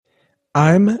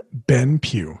I'm Ben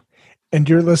Pugh, and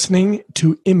you're listening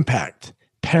to Impact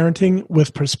Parenting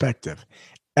with Perspective,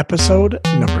 episode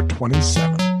number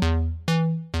 27.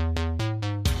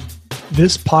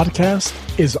 This podcast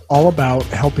is all about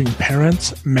helping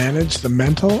parents manage the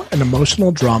mental and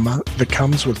emotional drama that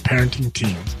comes with parenting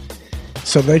teens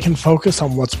so they can focus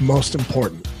on what's most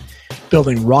important,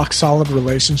 building rock-solid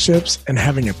relationships and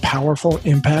having a powerful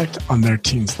impact on their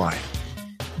teen's life.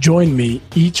 Join me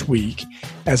each week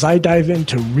as I dive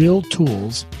into real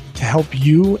tools to help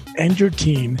you and your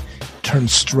teen turn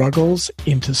struggles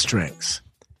into strengths.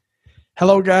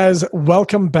 Hello, guys.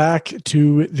 Welcome back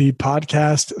to the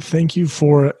podcast. Thank you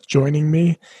for joining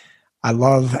me. I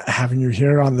love having you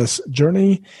here on this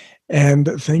journey,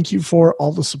 and thank you for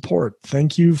all the support.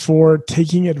 Thank you for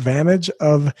taking advantage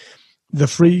of the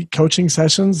free coaching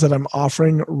sessions that I'm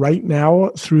offering right now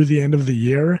through the end of the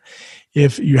year.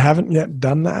 If you haven't yet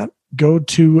done that, go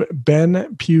to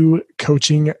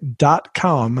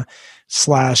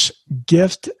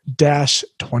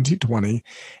benpughcoaching.com/gift-2020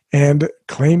 and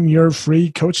claim your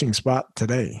free coaching spot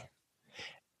today.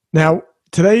 Now,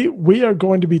 today we are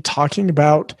going to be talking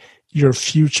about your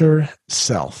future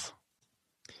self.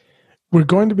 We're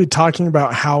going to be talking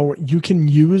about how you can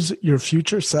use your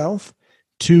future self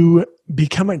to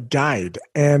become a guide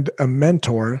and a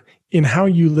mentor in how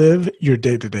you live your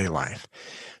day-to-day life.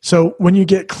 So when you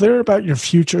get clear about your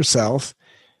future self,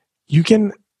 you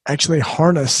can actually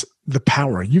harness the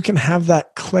power. You can have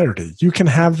that clarity. You can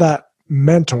have that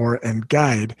mentor and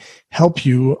guide help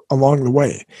you along the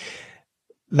way.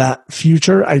 That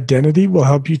future identity will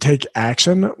help you take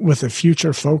action with a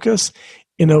future focus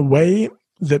in a way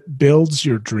that builds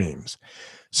your dreams.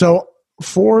 So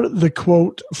for the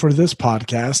quote for this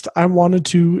podcast, I wanted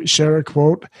to share a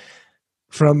quote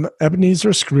from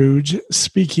Ebenezer Scrooge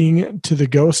speaking to the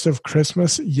ghost of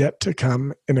Christmas yet to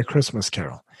come in A Christmas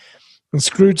Carol. And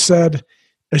Scrooge said,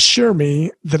 "Assure me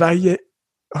that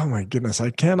oh my goodness, I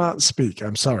cannot speak.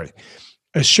 I'm sorry.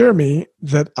 Assure me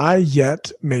that I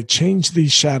yet may change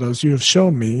these shadows you have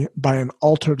shown me by an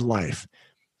altered life.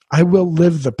 I will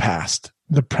live the past,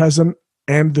 the present,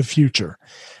 and the future.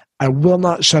 I will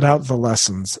not shut out the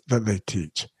lessons that they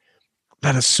teach."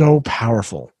 That is so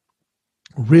powerful.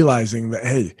 Realizing that,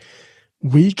 hey,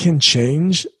 we can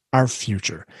change our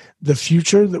future. The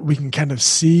future that we can kind of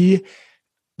see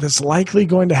that's likely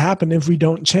going to happen if we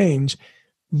don't change,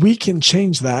 we can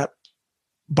change that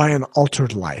by an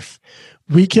altered life.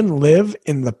 We can live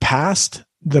in the past,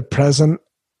 the present,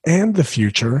 and the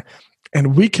future,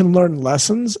 and we can learn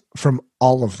lessons from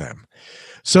all of them.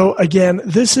 So again,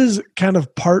 this is kind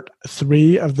of part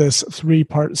 3 of this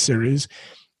 3-part series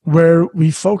where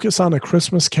we focus on A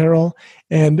Christmas Carol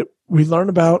and we learn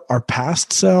about our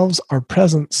past selves, our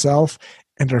present self,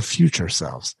 and our future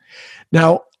selves.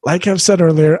 Now, like I've said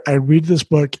earlier, I read this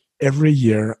book every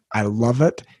year. I love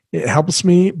it. It helps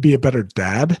me be a better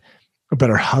dad, a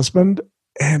better husband,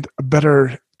 and a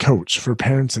better coach for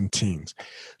parents and teens.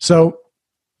 So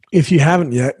if you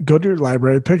haven't yet, go to your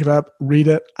library, pick it up, read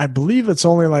it. I believe it's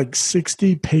only like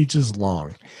 60 pages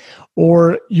long.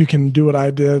 Or you can do what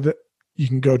I did. You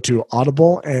can go to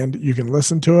Audible and you can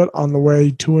listen to it on the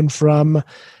way to and from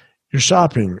your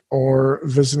shopping or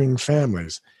visiting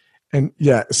families. And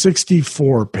yeah,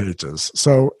 64 pages.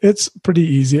 So it's pretty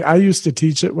easy. I used to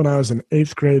teach it when I was an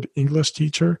 8th grade English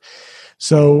teacher.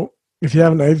 So if you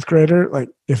have an 8th grader, like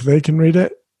if they can read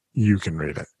it, you can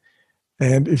read it.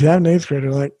 And if you have an 8th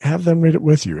grader, like have them read it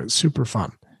with you. It's super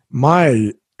fun.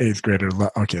 My 8th grader,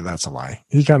 okay, that's a lie.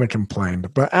 He kind of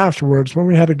complained. But afterwards, when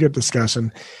we had a good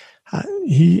discussion,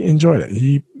 he enjoyed it.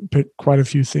 He picked quite a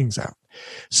few things out.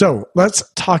 So let's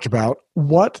talk about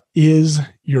what is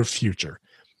your future.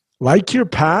 Like your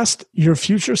past, your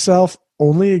future self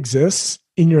only exists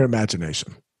in your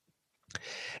imagination.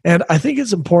 And I think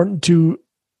it's important to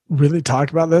really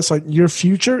talk about this. Like your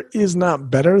future is not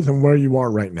better than where you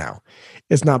are right now.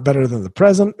 It's not better than the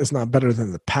present. It's not better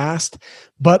than the past.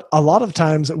 But a lot of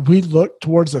times we look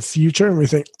towards the future and we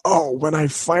think, oh, when I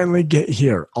finally get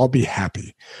here, I'll be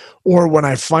happy. Or when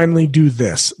I finally do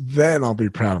this, then I'll be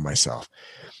proud of myself.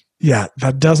 Yeah,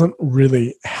 that doesn't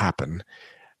really happen.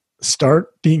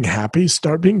 Start being happy.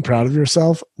 Start being proud of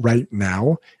yourself right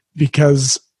now,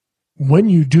 because when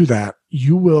you do that,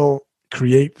 you will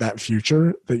create that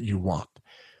future that you want.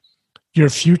 Your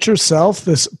future self,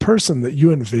 this person that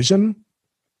you envision,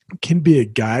 can be a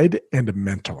guide and a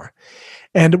mentor.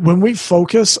 And when we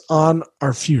focus on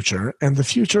our future and the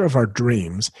future of our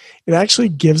dreams, it actually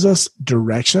gives us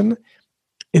direction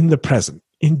in the present,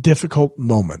 in difficult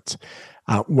moments.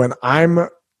 When I'm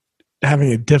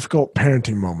having a difficult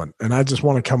parenting moment and I just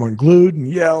want to come unglued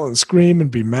and yell and scream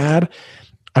and be mad,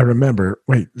 I remember,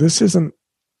 wait, this isn't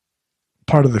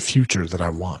part of the future that I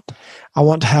want. I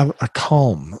want to have a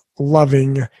calm,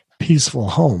 loving, peaceful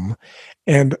home.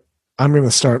 And I'm going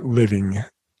to start living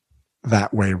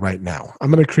that way right now.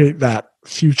 I'm going to create that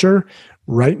future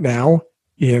right now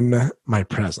in my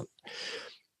present.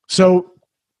 So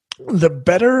the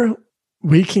better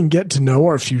we can get to know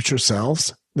our future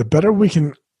selves, the better we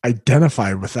can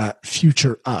identify with that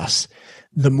future us,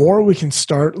 the more we can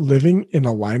start living in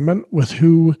alignment with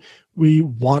who we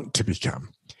want to become.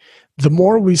 The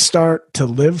more we start to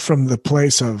live from the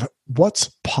place of what's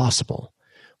possible,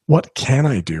 what can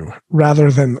I do,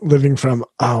 rather than living from,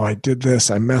 oh, I did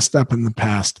this, I messed up in the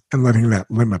past, and letting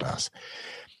that limit us.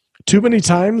 Too many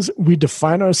times we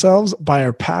define ourselves by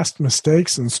our past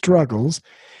mistakes and struggles,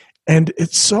 and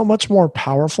it's so much more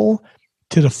powerful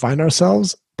to define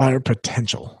ourselves by our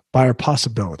potential, by our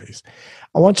possibilities.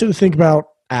 I want you to think about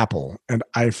Apple and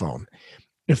iPhone.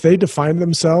 If they defined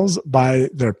themselves by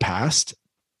their past,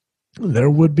 there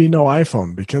would be no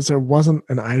iPhone, because there wasn't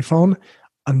an iPhone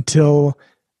until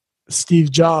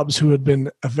Steve Jobs, who had been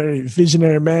a very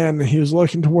visionary man, he was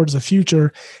looking towards the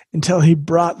future until he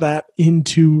brought that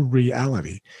into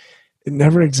reality. It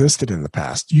never existed in the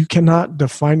past. You cannot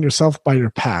define yourself by your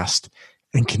past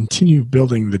and continue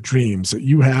building the dreams that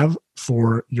you have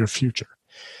for your future.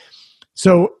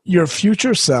 So your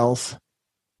future self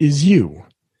is you.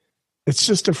 It's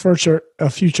just a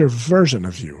future version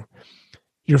of you.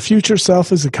 Your future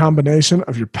self is a combination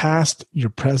of your past, your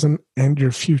present, and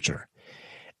your future.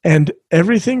 And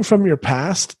everything from your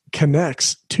past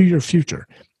connects to your future.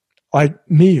 Like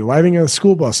me lighting a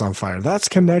school bus on fire, that's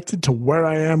connected to where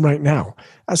I am right now.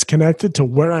 That's connected to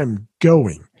where I'm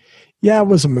going. Yeah, it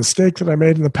was a mistake that I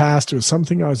made in the past. It was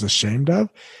something I was ashamed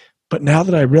of. But now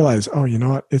that I realize, oh, you know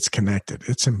what? It's connected.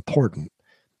 It's important.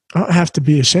 I don't have to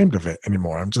be ashamed of it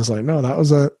anymore. I'm just like, no, that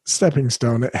was a stepping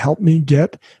stone. It helped me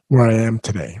get where I am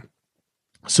today.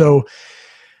 So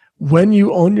when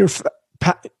you own your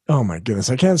oh my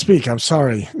goodness, I can't speak. I'm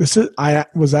sorry. I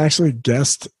was actually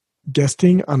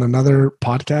guesting on another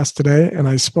podcast today, and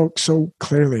I spoke so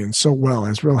clearly and so well. I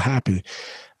was real happy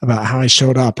about how I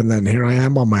showed up, and then here I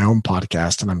am on my own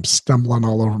podcast, and I'm stumbling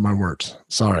all over my words.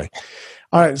 Sorry.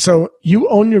 All right, so you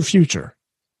own your future.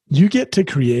 You get to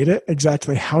create it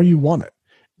exactly how you want it.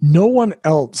 No one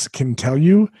else can tell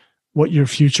you what your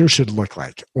future should look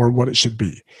like or what it should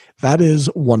be. That is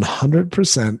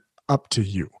 100% up to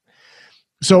you.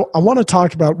 So I want to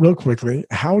talk about real quickly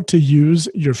how to use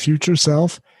your future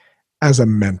self as a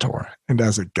mentor and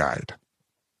as a guide.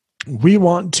 We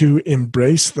want to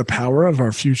embrace the power of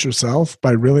our future self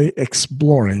by really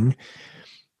exploring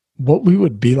what we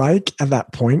would be like at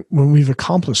that point when we've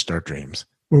accomplished our dreams,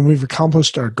 when we've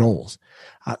accomplished our goals.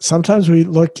 Sometimes we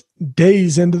look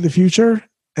days into the future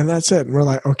and that's it. And we're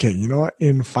like, okay, you know what?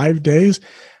 In 5 days,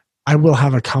 I will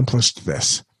have accomplished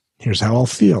this. Here's how I'll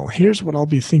feel. Here's what I'll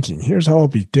be thinking. Here's how I'll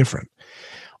be different.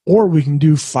 Or we can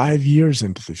do 5 years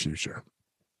into the future.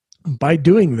 By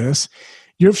doing this,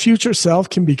 your future self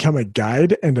can become a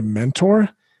guide and a mentor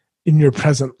in your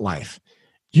present life.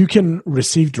 You can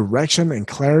receive direction and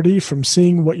clarity from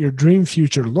seeing what your dream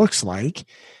future looks like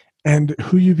and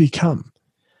who you become.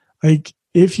 Like,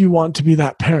 if you want to be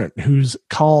that parent who's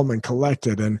calm and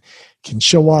collected and can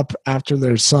show up after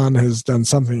their son has done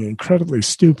something incredibly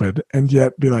stupid and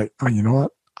yet be like, oh, you know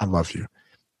what? I love you.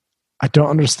 I don't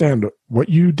understand what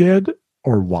you did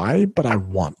or why, but I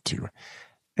want to.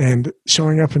 And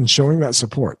showing up and showing that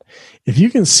support. If you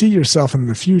can see yourself in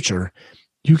the future,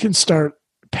 you can start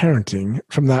parenting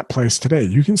from that place today.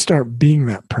 You can start being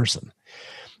that person.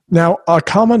 Now, a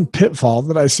common pitfall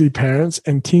that I see parents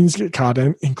and teens get caught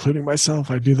in, including myself,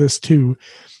 I do this too,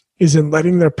 is in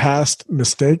letting their past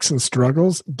mistakes and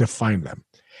struggles define them.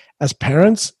 As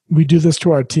parents, we do this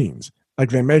to our teens.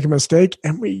 Like, they make a mistake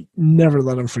and we never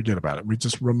let them forget about it. We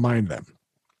just remind them.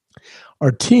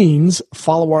 Our teens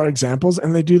follow our examples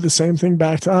and they do the same thing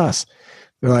back to us.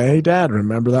 They're like, hey, Dad,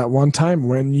 remember that one time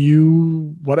when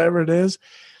you, whatever it is?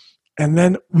 And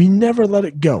then we never let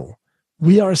it go.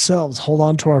 We ourselves hold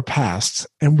on to our pasts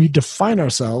and we define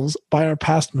ourselves by our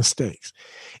past mistakes.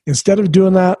 Instead of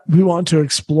doing that, we want to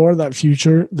explore that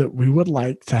future that we would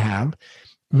like to have.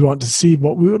 We want to see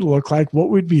what we would look like, what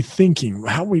we'd be thinking,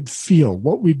 how we'd feel,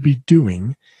 what we'd be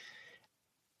doing.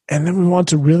 And then we want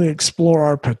to really explore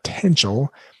our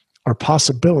potential, our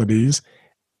possibilities,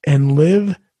 and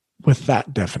live with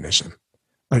that definition.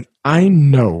 Like, I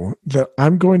know that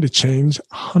I'm going to change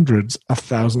hundreds of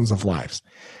thousands of lives.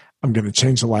 I'm going to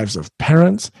change the lives of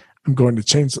parents. I'm going to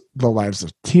change the lives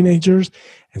of teenagers.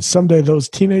 And someday those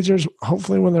teenagers,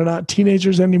 hopefully when they're not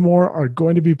teenagers anymore, are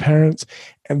going to be parents.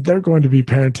 and they're going to be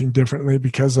parenting differently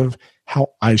because of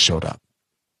how I showed up.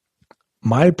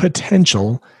 My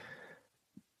potential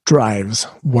drives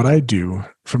what I do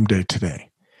from day to day.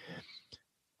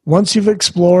 Once you've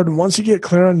explored, and once you get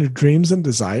clear on your dreams and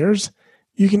desires,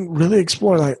 you can really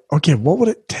explore like, okay, what would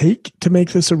it take to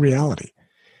make this a reality?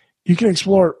 You can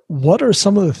explore what are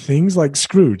some of the things like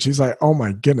Scrooge. He's like, oh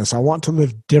my goodness, I want to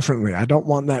live differently. I don't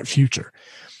want that future.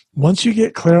 Once you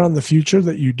get clear on the future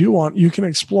that you do want, you can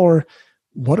explore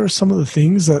what are some of the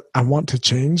things that I want to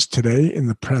change today in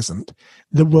the present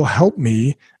that will help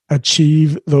me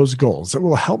achieve those goals, that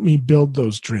will help me build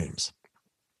those dreams.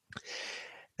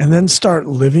 And then start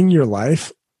living your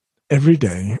life every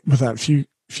day with that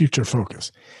future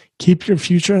focus. Keep your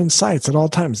future in sights at all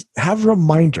times. Have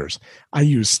reminders. I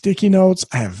use sticky notes.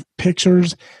 I have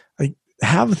pictures. Like,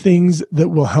 have things that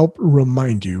will help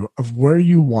remind you of where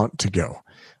you want to go,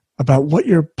 about what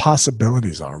your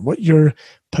possibilities are, what your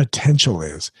potential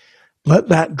is. Let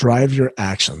that drive your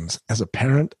actions as a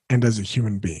parent and as a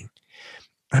human being.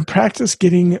 And practice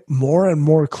getting more and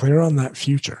more clear on that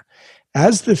future.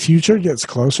 As the future gets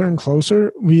closer and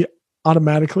closer, we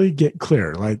automatically get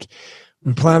clear. Like,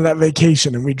 we plan that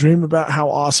vacation and we dream about how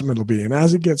awesome it'll be. And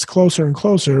as it gets closer and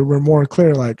closer, we're more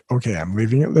clear, like, okay, I'm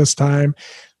leaving at this time.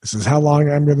 This is how long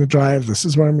I'm going to drive. This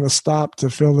is where I'm going to stop to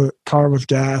fill the car with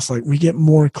gas. Like, we get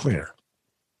more clear.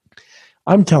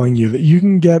 I'm telling you that you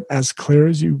can get as clear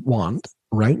as you want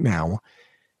right now.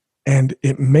 And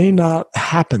it may not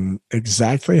happen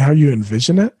exactly how you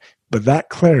envision it, but that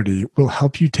clarity will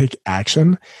help you take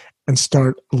action and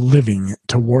start living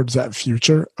towards that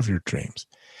future of your dreams.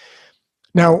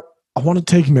 Now, I want to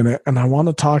take a minute and I want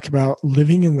to talk about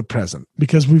living in the present,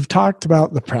 because we've talked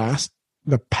about the past.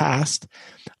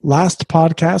 Last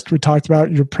podcast, we talked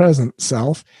about your present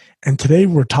self, and today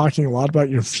we're talking a lot about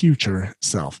your future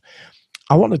self.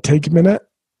 I want to take a minute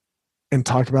and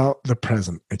talk about the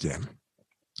present again.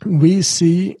 We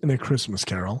see in A Christmas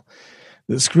Carol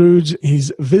that Scrooge,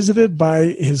 he's visited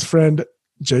by his friend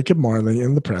Jacob Marley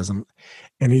in the present,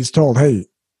 and he's told, hey,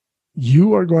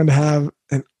 you are going to have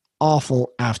an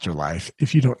awful afterlife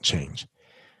if you don't change.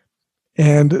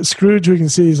 And Scrooge, we can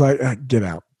see, he's like, get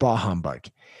out, bah humbug.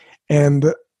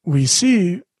 And we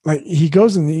see, like, he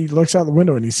goes and he looks out the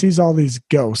window and he sees all these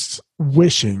ghosts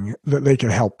wishing that they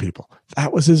could help people.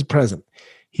 That was his present.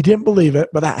 He didn't believe it,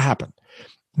 but that happened.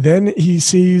 Then he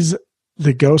sees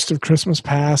the ghost of Christmas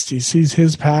past. He sees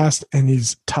his past, and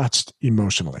he's touched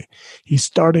emotionally. He's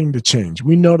starting to change.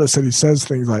 We notice that he says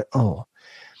things like, oh,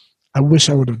 I wish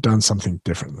I would have done something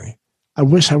differently. I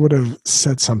wish I would have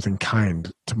said something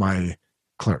kind to my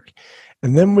clerk.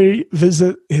 And then we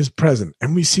visit his present,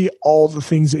 and we see all the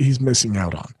things that he's missing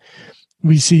out on.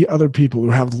 We see other people who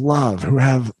have love, who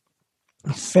have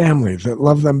a family that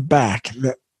love them back,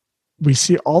 that we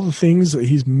see all the things that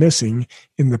he's missing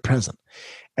in the present.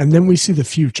 And then we see the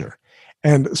future.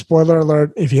 And spoiler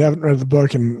alert, if you haven't read the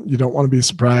book and you don't want to be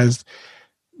surprised,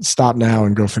 stop now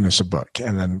and go finish the book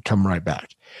and then come right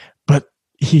back. But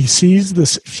he sees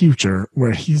this future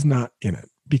where he's not in it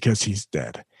because he's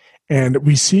dead. And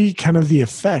we see kind of the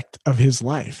effect of his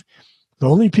life. The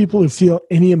only people who feel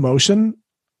any emotion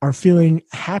are feeling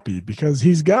happy because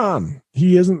he's gone.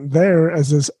 He isn't there as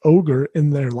this ogre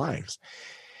in their lives.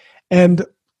 And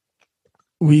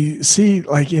we see,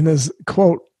 like in his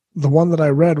quote, the one that I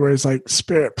read where he's like,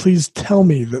 Spirit, please tell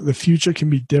me that the future can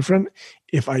be different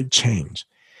if I change.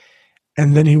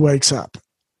 And then he wakes up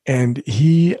and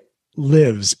he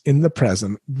lives in the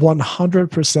present,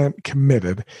 100%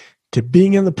 committed to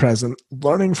being in the present,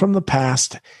 learning from the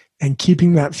past, and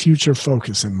keeping that future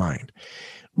focus in mind.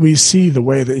 We see the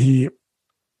way that he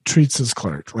treats his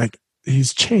clerk, like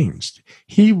he's changed.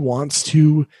 He wants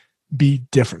to be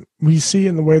different. We see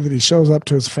in the way that he shows up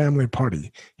to his family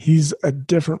party, he's a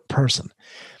different person.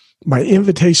 My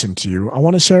invitation to you, I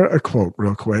want to share a quote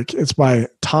real quick. It's by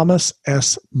Thomas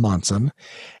S. Monson,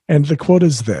 and the quote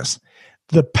is this: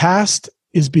 "The past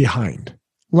is behind.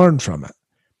 Learn from it.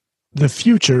 The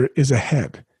future is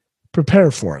ahead.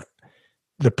 Prepare for it.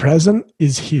 The present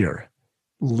is here.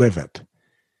 Live it."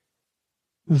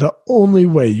 The only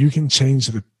way you can change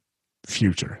the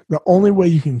future, the only way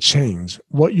you can change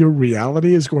what your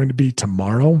reality is going to be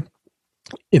tomorrow,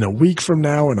 in a week from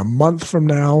now, in a month from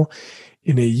now,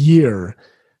 in a year,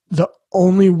 the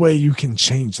only way you can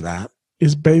change that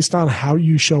is based on how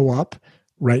you show up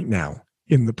right now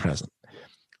in the present.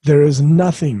 There is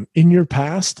nothing in your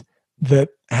past that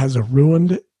has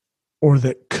ruined or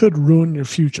that could ruin your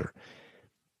future.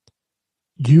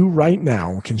 You right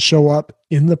now can show up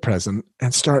in the present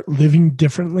and start living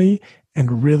differently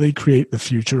and really create the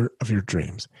future of your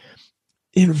dreams.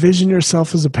 envision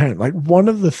yourself as a parent. Like one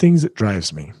of the things that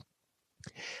drives me,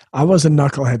 I was a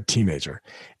knucklehead teenager.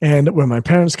 And when my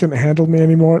parents couldn't handle me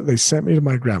anymore, they sent me to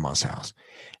my grandma's house.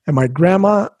 And my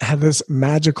grandma had this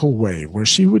magical way where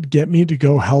she would get me to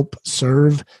go help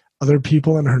serve other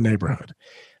people in her neighborhood.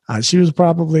 She was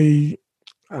probably,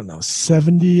 I don't know,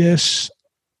 70-ish,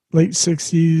 late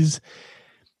 60s.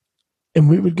 And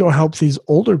we would go help these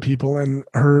older people in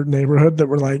her neighborhood that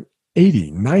were like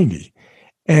 80, 90.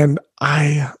 And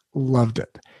I loved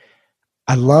it.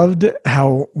 I loved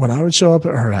how when I would show up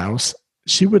at her house,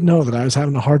 she would know that I was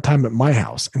having a hard time at my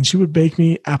house, and she would bake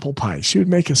me apple pie. She would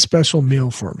make a special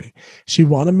meal for me. She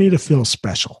wanted me to feel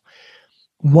special.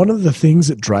 One of the things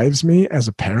that drives me as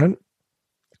a parent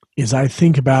is I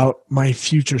think about my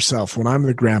future self when I'm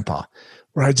the grandpa,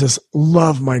 where I just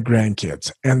love my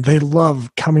grandkids, and they love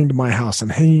coming to my house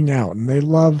and hanging out, and they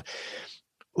love,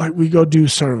 like, we go do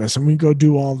service and we go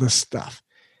do all this stuff.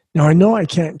 Now, I know I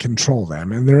can't control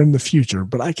them and they're in the future,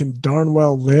 but I can darn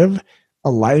well live a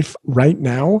life right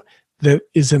now that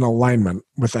is in alignment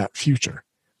with that future.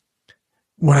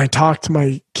 When I talk to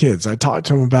my kids, I talk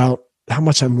to them about how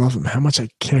much I love them, how much I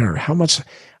care, how much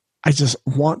I just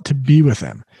want to be with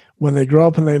them. When they grow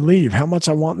up and they leave, how much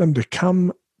I want them to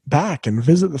come back and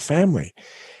visit the family.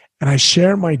 And I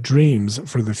share my dreams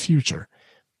for the future.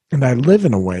 And I live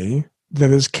in a way that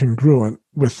is congruent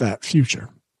with that future.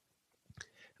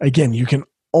 Again, you can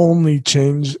only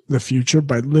change the future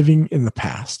by living in the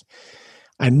past.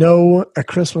 I know A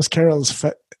Christmas Carol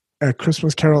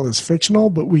is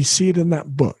fictional, but we see it in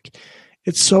that book.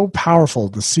 It's so powerful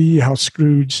to see how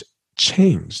Scrooge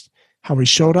changed, how he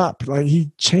showed up. Like, he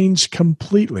changed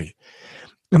completely.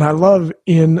 And I love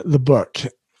in the book,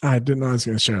 I didn't know I was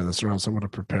going to share this or else I would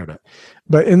have prepared it.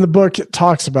 But in the book, it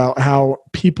talks about how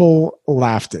people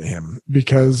laughed at him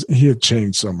because he had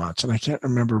changed so much. And I can't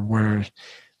remember where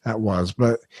that was.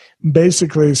 But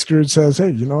basically, Scrooge says,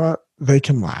 hey, you know what? They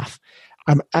can laugh.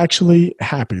 I'm actually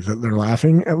happy that they're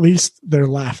laughing. At least they're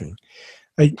laughing.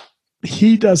 Like,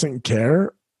 he doesn't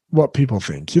care what people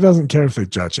think. He doesn't care if they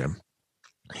judge him.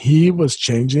 He was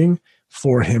changing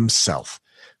for himself,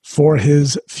 for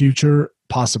his future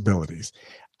possibilities.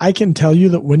 I can tell you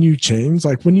that when you change,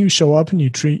 like when you show up and you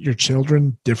treat your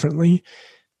children differently,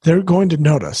 they're going to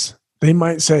notice. They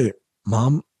might say,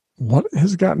 Mom, what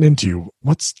has gotten into you?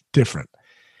 What's different?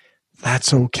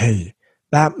 That's okay.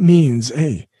 That means,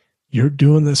 hey, you're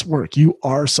doing this work. You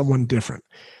are someone different.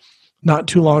 Not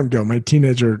too long ago, my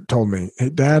teenager told me, hey,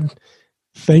 Dad,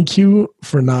 thank you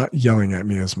for not yelling at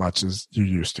me as much as you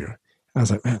used to. I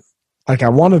was like, man, like I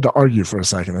wanted to argue for a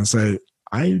second and say,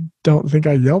 I don't think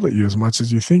I yelled at you as much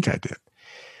as you think I did.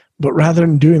 But rather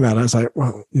than doing that, I was like,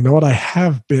 well, you know what? I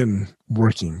have been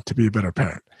working to be a better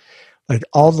parent. Like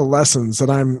all the lessons that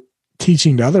I'm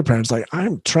teaching to other parents, like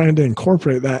I'm trying to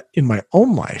incorporate that in my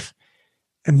own life.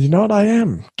 And you know what? I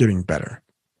am getting better.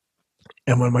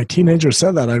 And when my teenager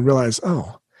said that, I realized,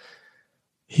 oh,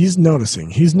 he's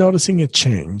noticing a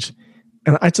change.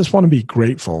 And I just want to be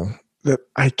grateful that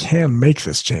I can make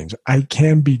this change. I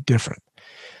can be different.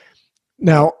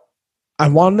 Now, I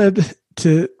wanted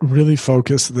to really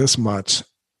focus this month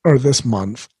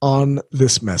on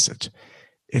this message.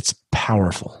 It's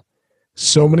powerful.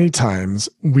 So many times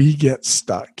we get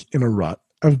stuck in a rut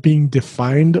of being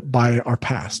defined by our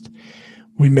past.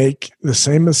 We make the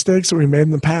same mistakes that we made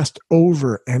in the past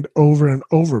over and over and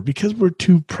over because we're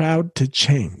too proud to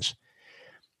change.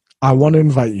 I want to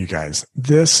invite you guys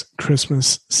this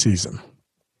Christmas season.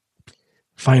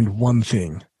 Find one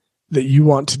thing that you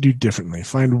want to do differently.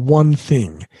 Find one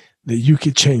thing that you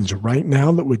could change right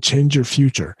now that would change your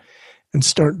future and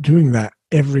start doing that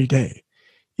every day.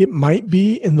 It might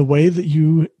be in the way that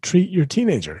you treat your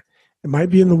teenager. It might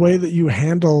be in the way that you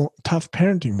handle tough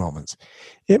parenting moments.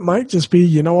 It might just be,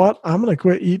 you know what? I'm going to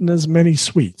quit eating as many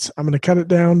sweets. I'm going to cut it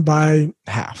down by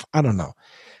half. I don't know.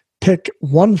 Pick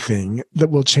one thing that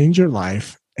will change your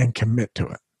life and commit to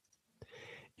it.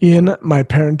 In my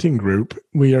parenting group,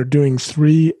 we are doing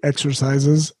 3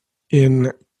 exercises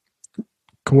in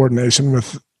coordination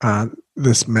with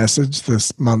this message,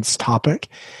 this month's topic.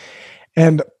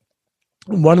 And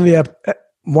one of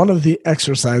the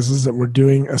exercises that we're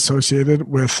doing associated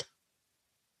with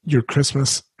your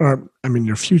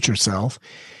your future self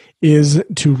is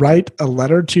to write a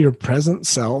letter to your present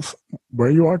self, where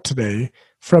you are today,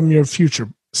 from your future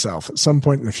self at some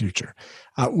point in the future.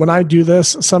 When I do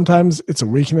this, sometimes it's a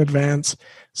week in advance,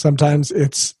 sometimes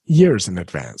it's years in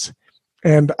advance.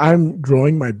 And I'm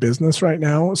growing my business right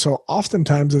now, so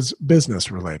oftentimes it's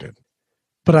business related.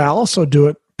 But I also do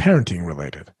it parenting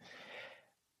related.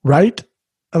 Write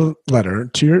a letter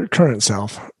to your current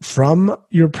self from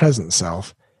your present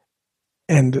self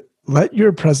and let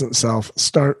your present self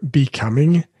start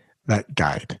becoming that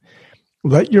guide.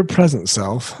 Let your present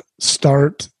self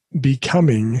start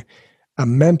becoming a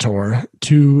mentor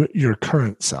to your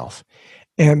current self.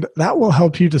 And that will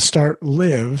help you to start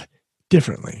live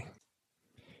differently.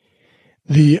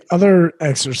 The other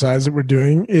exercise that we're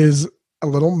doing is a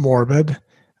little morbid.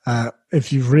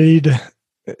 If you read,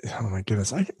 oh my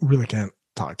goodness, I really can't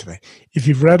talk today. If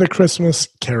you've read A Christmas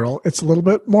Carol, it's a little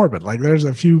bit morbid. Like there's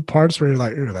a few parts where you're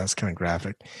like, ooh, that's kind of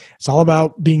graphic. It's all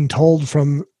about being told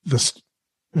from the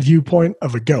viewpoint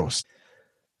of a ghost.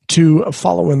 To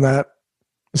follow in that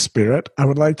spirit, I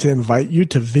would like to invite you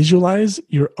to visualize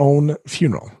your own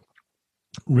funeral.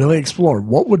 Really explore,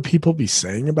 what would people be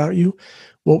saying about you?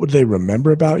 What would they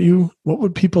remember about you? What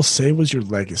would people say was your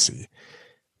legacy?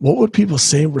 What would people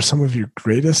say were some of your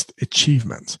greatest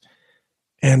achievements?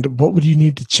 And what would you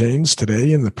need to change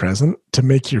today in the present to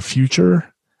make your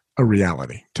future a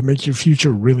reality, to make your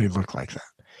future really look like that?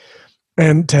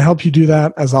 And to help you do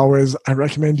that, as always, I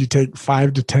recommend you take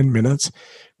 5 to 10 minutes,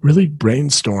 really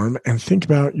brainstorm and think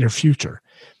about your future.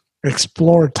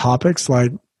 Explore topics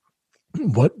like,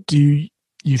 what do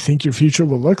you think your future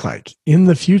will look like? In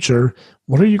the future,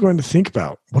 what are you going to think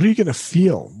about? What are you going to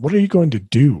feel? What are you going to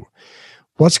do?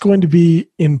 What's going to be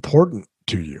important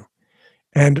to you?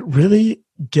 And really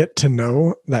get to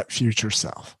know that future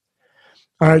self.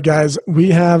 All right, guys, we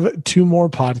have 2 more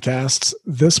podcasts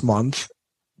this month,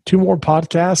 2 more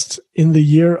podcasts in the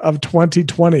year of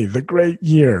 2020, the great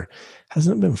year.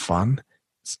 Hasn't it been fun?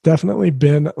 It's definitely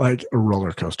been like a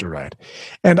roller coaster ride.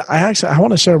 And I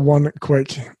want to share one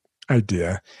quick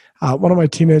idea. One of my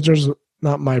teenagers,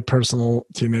 not my personal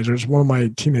teenagers, one of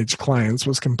my teenage clients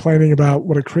was complaining about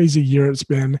what a crazy year it's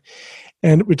been.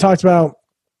 And we talked about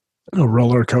a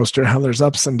roller coaster, how there's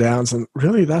ups and downs, and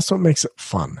really that's what makes it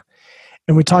fun.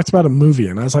 And we talked about a movie,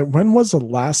 and I was like, when was the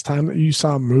last time that you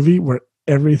saw a movie where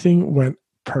everything went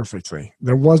perfectly?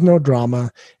 There was no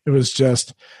drama. It was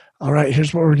just, all right,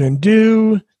 here's what we're going to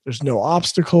do. There's no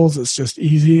obstacles. It's just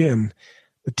easy. And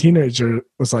the teenager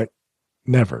was like,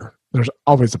 never. There's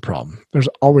always a problem. There's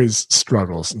always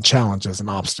struggles and challenges and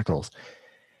obstacles.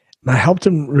 And I helped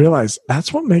him realize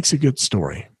that's what makes a good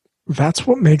story. That's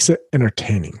what makes it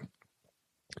entertaining.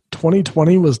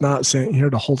 2020 was not sitting here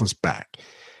to hold us back.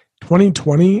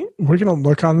 2020, we're going to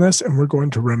look on this and we're going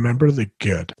to remember the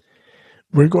good.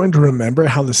 We're going to remember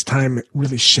how this time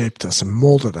really shaped us and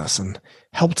molded us and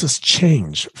helped us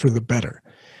change for the better.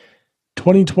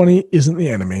 2020 isn't the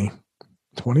enemy.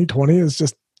 2020 is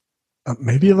just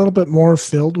maybe a little bit more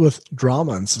filled with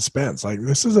drama and suspense. Like,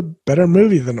 this is a better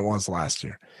movie than it was last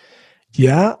year.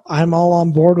 Yeah, I'm all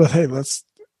on board with, hey, let's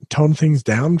tone things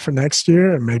down for next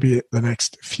year and maybe the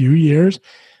next few years.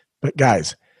 But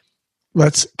guys,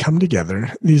 let's come together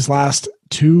these last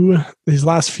few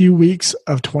weeks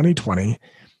of 2020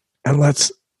 and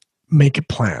let's make a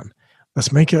plan.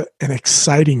 Let's make an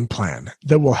exciting plan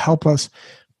that will help us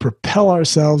propel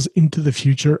ourselves into the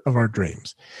future of our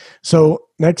dreams. So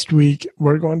next week,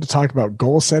 we're going to talk about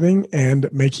goal setting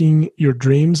and making your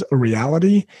dreams a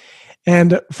reality.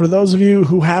 And for those of you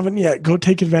who haven't yet, go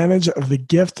take advantage of the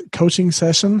gift coaching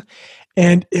session.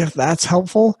 And if that's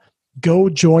helpful, go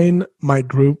join my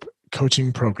group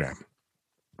coaching program.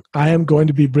 I am going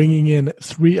to be bringing in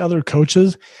 3 other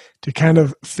coaches to kind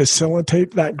of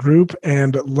facilitate that group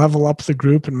and level up the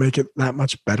group and make it that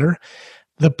much better.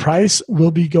 The price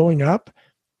will be going up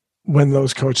when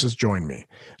those coaches join me.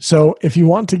 So if you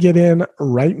want to get in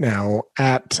right now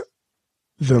at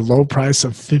the low price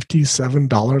of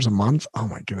 $57 a month, oh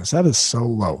my goodness, that is so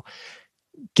low.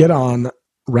 Get on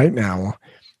right now.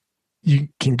 You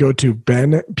can go to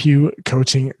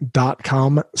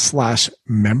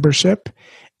benpughcoaching.com/membership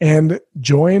and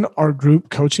join our group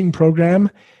coaching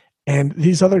program. And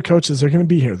these other coaches are going to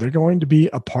be here. They're going to be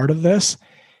a part of this.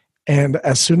 And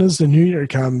as soon as the new year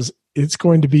comes, it's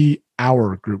going to be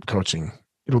our group coaching.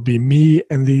 It'll be me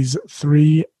and these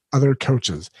 3 other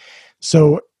coaches.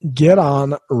 So get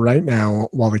on right now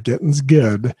while the getting's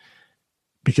good,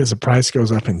 because the price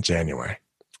goes up in January.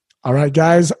 All right,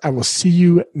 guys, I will see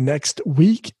you next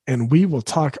week, and we will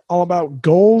talk all about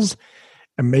goals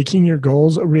and making your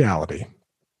goals a reality.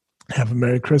 Have a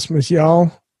Merry Christmas,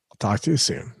 y'all. I'll talk to you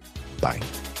soon. Bye.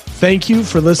 Thank you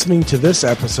for listening to this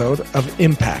episode of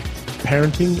Impact,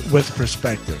 Parenting with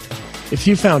Perspective. If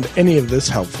you found any of this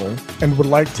helpful and would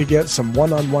like to get some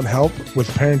one-on-one help with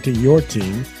parenting your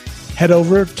team, head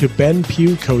over to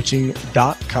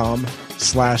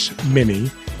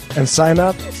benpughcoaching.com/mini and sign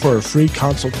up for a free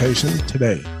consultation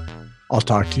today. I'll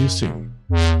talk to you soon.